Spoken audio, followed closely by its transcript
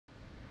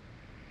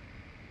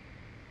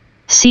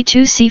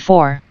c2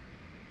 c4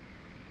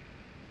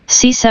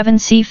 c7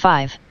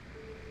 c5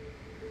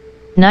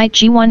 knight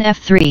g1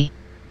 f3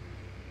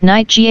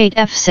 knight g8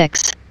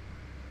 f6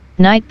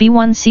 knight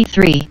b1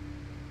 c3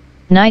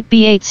 knight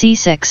b8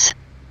 c6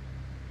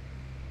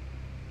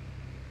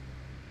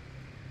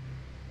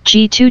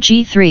 g2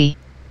 g3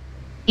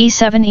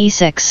 e7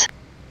 e6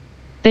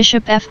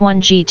 bishop f1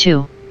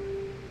 g2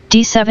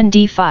 d7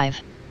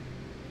 d5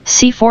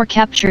 c4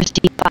 captures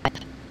d5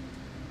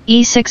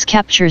 e6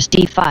 captures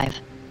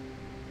d5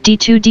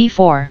 d2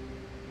 d4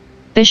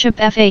 bishop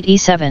f8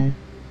 e7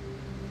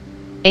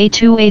 a2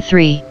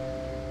 a3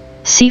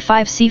 c5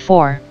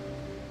 c4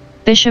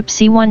 bishop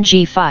c1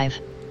 g5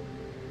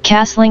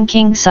 castling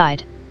king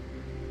side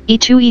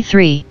e2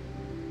 e3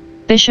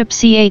 bishop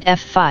c8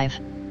 f5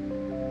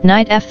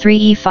 knight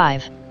f3 e5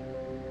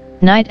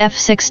 knight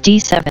f6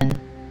 d7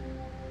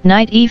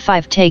 knight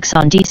e5 takes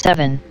on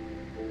d7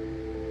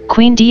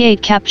 queen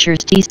d8 captures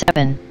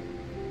d7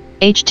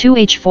 h2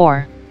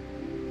 h4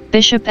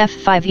 bishop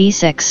f5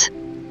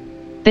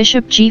 e6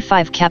 bishop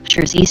g5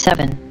 captures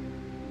e7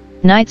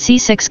 knight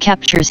c6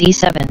 captures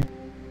e7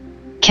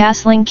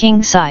 castling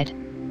king side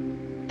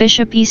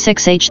bishop e6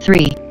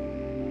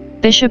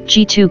 h3 bishop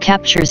g2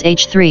 captures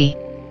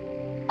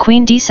h3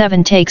 queen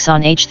d7 takes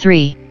on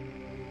h3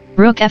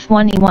 rook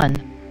f1 e1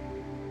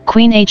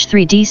 queen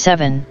h3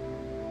 d7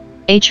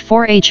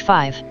 h4 h5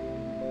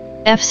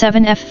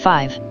 f7 f5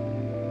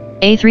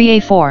 a3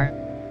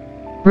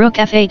 a4 rook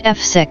f8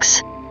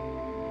 f6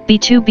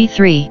 b2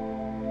 b3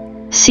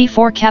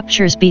 c4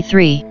 captures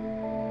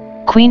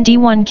b3 queen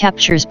d1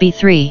 captures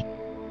b3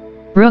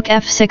 rook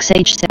f6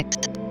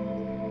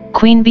 h6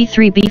 queen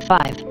b3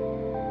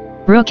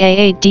 b5 rook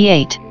a8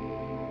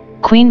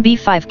 d8 queen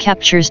b5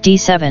 captures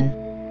d7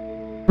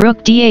 rook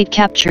d8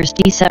 captures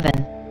d7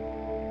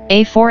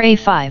 a4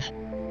 a5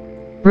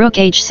 rook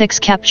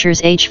h6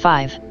 captures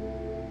h5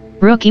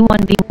 rook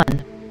e1 b1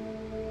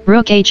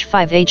 rook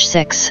h5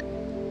 h6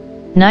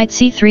 knight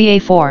c3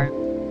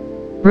 a4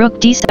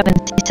 rook d7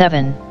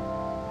 c7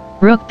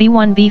 rook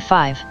b1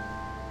 b5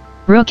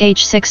 rook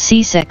h6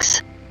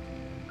 c6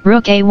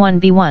 rook a1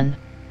 b1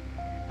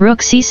 rook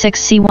c6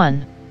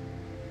 c1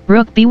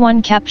 rook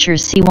b1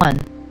 captures c1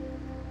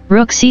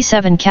 rook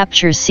c7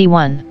 captures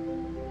c1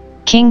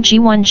 king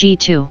g1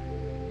 g2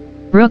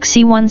 rook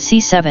c1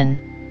 c7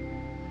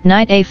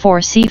 knight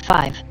a4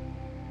 c5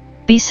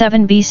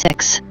 b7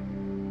 b6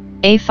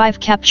 a5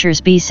 captures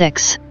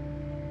b6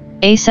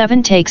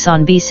 a7 takes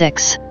on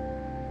b6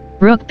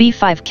 rook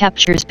b5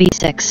 captures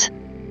b6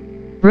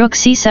 rook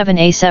c7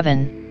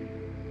 a7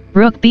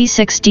 rook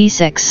b6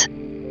 d6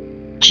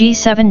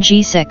 g7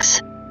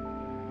 g6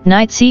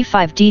 knight c5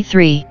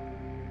 d3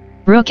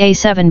 rook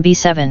a7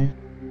 b7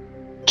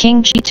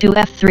 king g2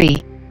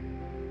 f3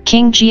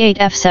 king g8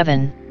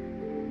 f7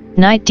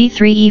 knight d3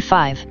 e5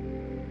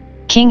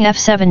 king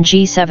f7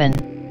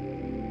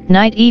 g7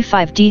 knight e5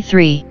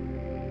 d3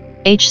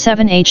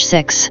 h7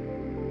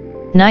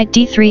 h6 knight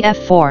d3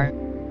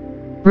 f4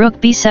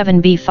 rook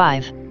b7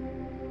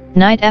 b5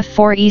 knight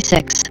f4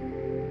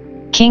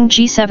 e6 king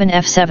g7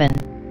 f7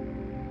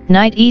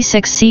 knight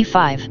e6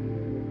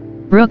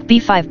 c5 rook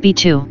b5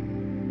 b2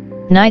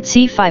 knight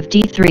c5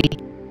 d3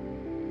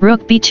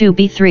 rook b2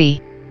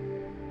 b3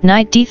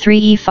 knight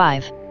d3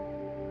 e5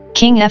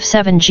 king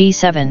f7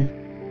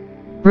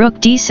 g7 rook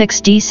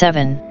d6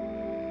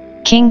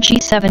 d7 king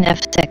g7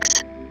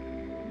 f6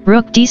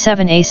 rook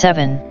d7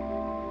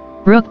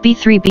 a7 rook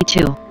b3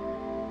 b2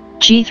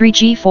 g3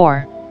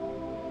 g4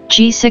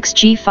 g6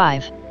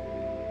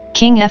 g5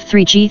 king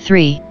f3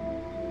 g3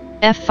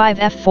 f5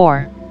 f4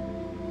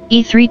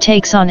 e3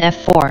 takes on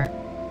f4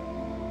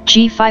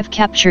 g5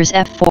 captures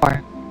f4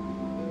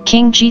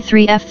 king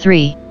g3 f3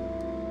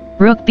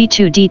 rook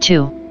b2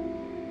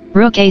 d2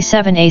 rook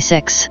a7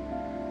 a6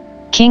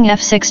 king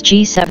f6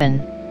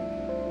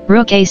 g7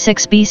 rook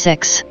a6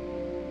 b6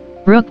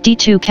 rook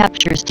d2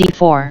 captures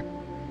d4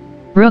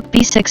 rook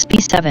b6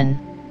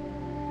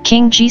 b7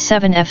 king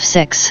g7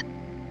 f6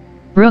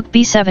 rook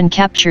b7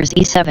 captures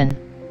e7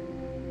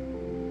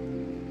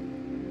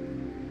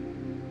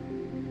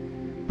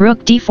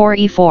 rook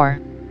d4 e4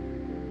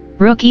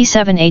 rook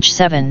e7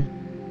 h7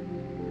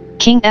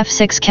 king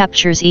f6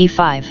 captures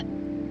e5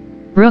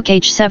 rook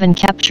h7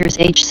 captures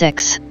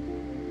h6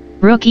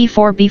 rook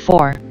e4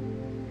 b4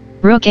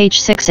 rook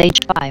h6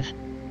 h5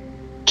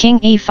 king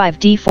e5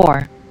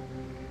 d4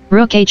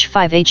 rook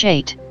h5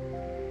 h8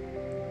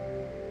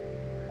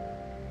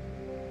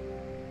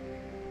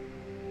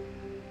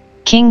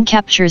 king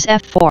captures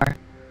f4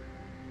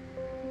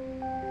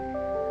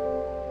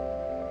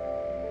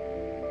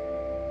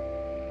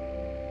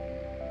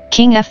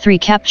 king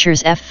f3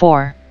 captures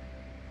f4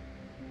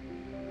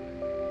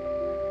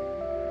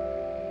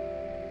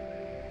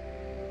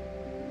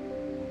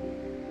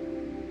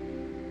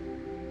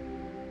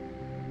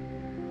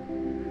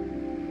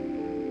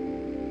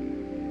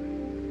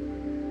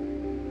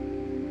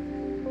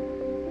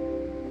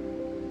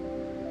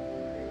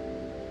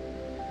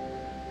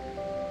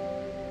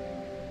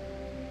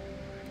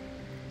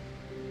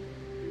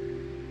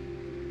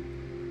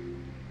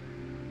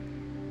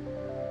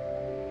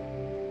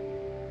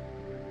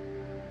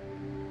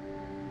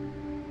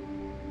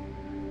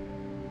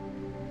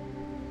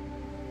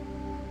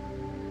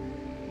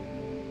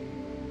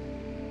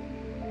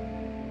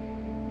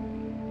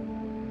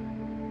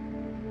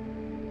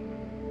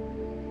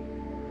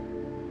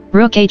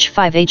 Rook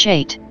h5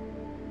 h8.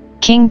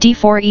 King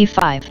d4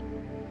 e5.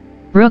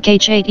 Rook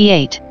h8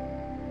 e8.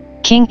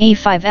 King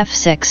e5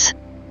 f6.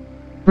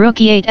 Rook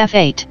e8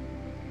 f8.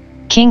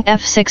 King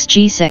f6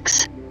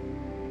 g6.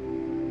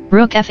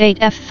 Rook f8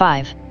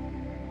 f5.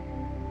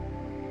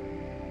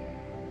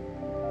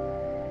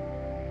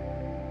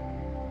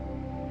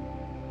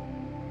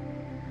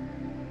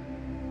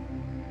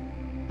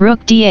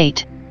 Rook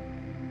d8.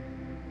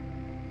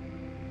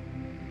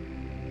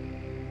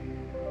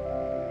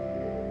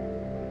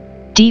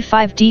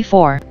 d5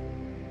 d4.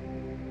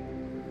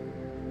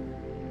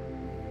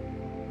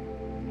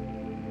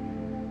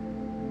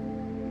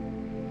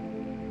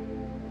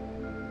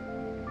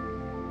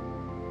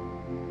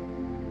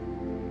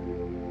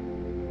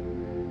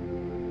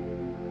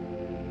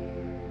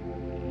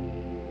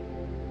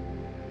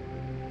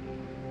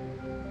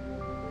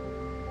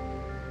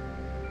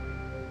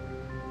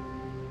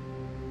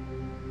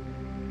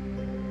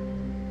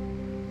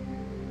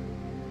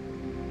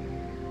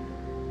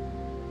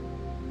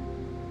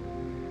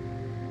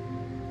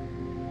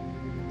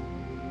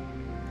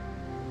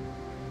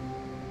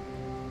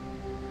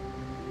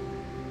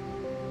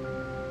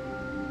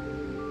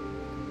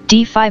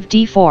 d5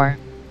 d4.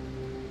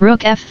 Rook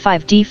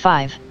f5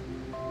 d5.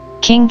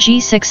 King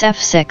g6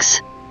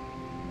 f6.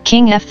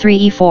 King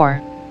f3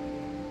 e4.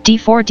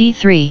 d4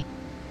 d3.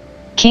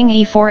 King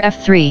e4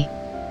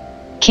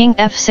 f3. King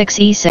f6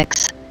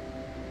 e6.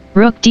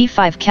 Rook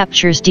d5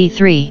 captures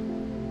d3.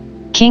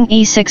 King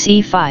e6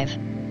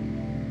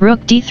 e5. Rook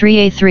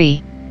d3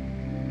 a3.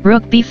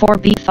 Rook b4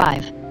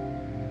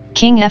 b5.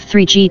 King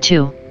f3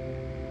 g2.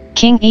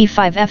 King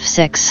e5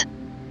 f6.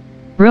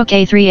 Rook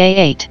a3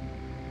 a8.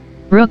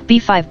 Rook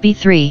b5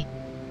 b3.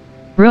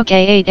 Rook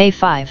a8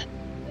 a5.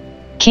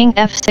 King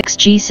f6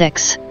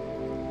 g6.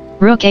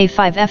 Rook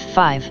a5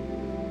 f5.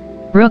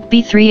 Rook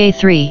b3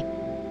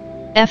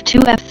 a3. f2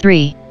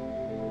 f3.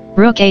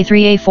 Rook a3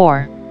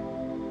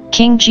 a4.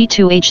 King g2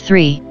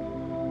 h3.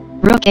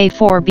 Rook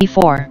a4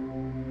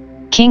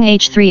 b4. King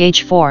h3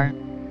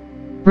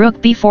 h4.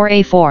 Rook b4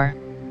 a4.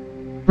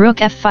 Rook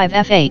f5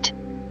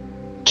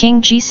 f8.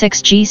 King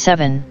g6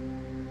 g7.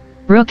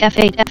 Rook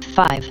f8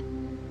 f5.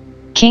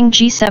 King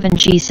g7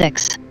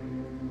 g6.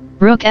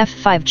 Rook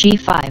f5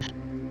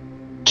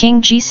 g5.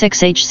 King g6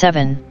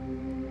 h7.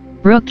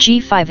 Rook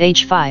g5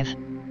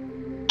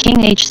 h5. King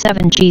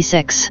h7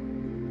 g6.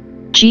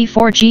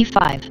 g4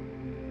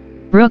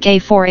 g5. Rook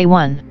a4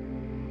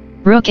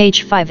 a1. Rook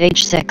h5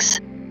 h6.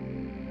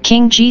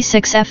 King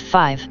g6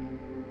 f5.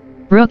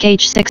 Rook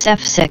h6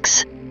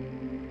 f6.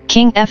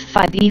 King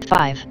f5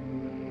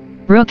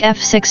 e5. Rook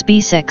f6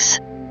 b6.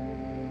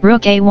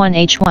 Rook a1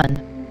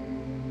 h1.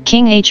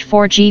 King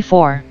h4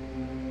 g4.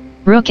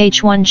 Rook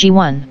h1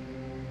 g1.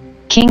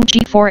 King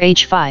g4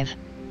 h5.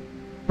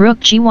 Rook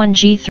g1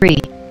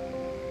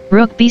 g3.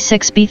 Rook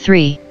b6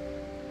 b3.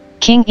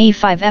 King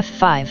e5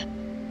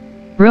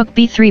 f5. Rook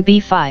b3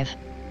 b5.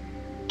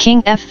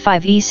 King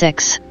f5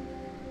 e6.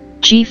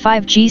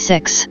 g5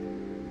 g6.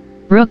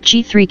 Rook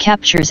g3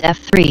 captures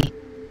f3.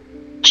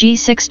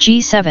 g6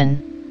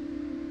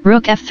 g7.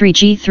 Rook f3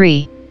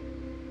 g3.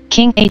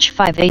 King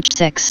h5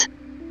 h6.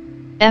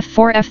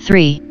 f4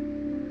 f3.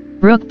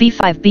 Rook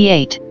b5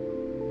 b8.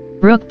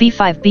 Rook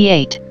b5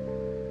 b8.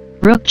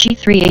 Rook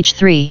g3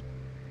 h3.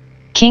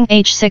 King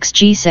h6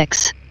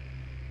 g6.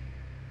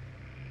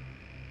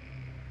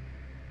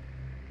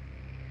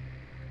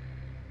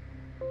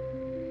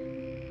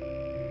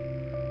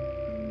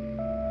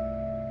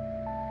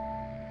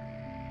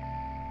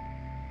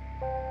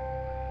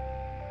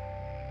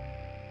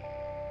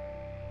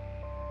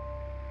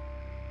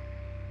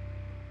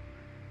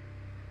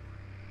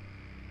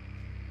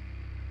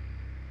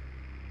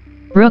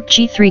 Rook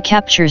g3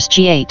 captures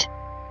g8.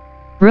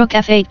 Rook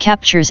f8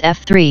 captures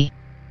f3.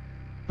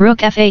 Rook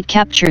f8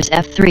 captures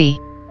f3.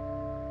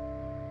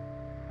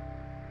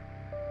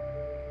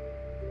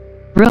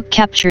 Rook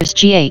captures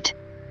g8.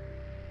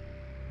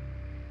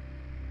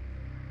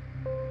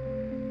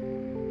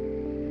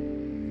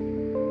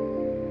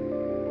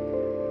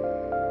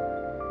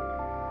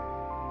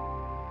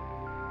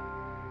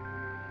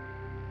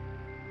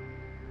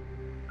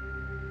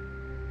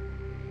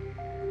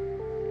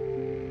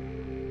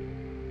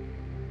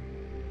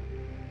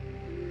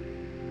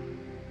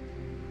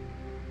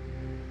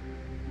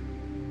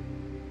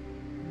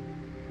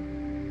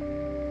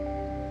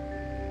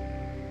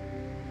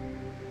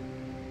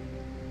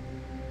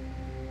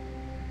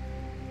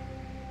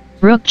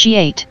 Rook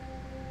g8.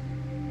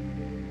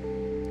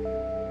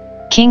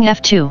 King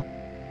f2.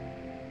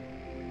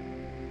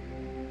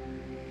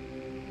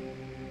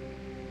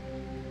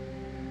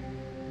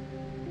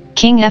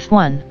 King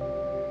f1.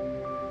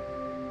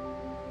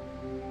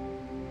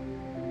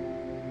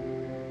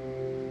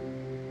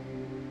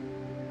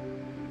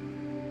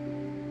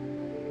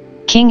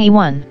 King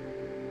e1.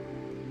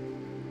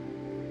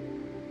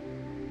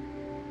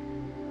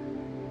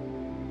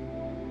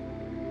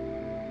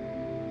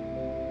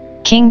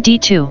 King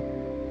d2.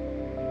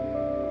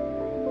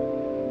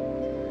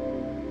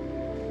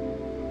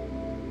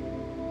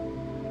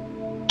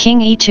 King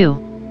e2.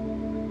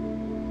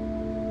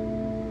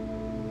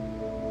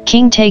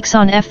 King takes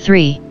on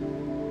f3.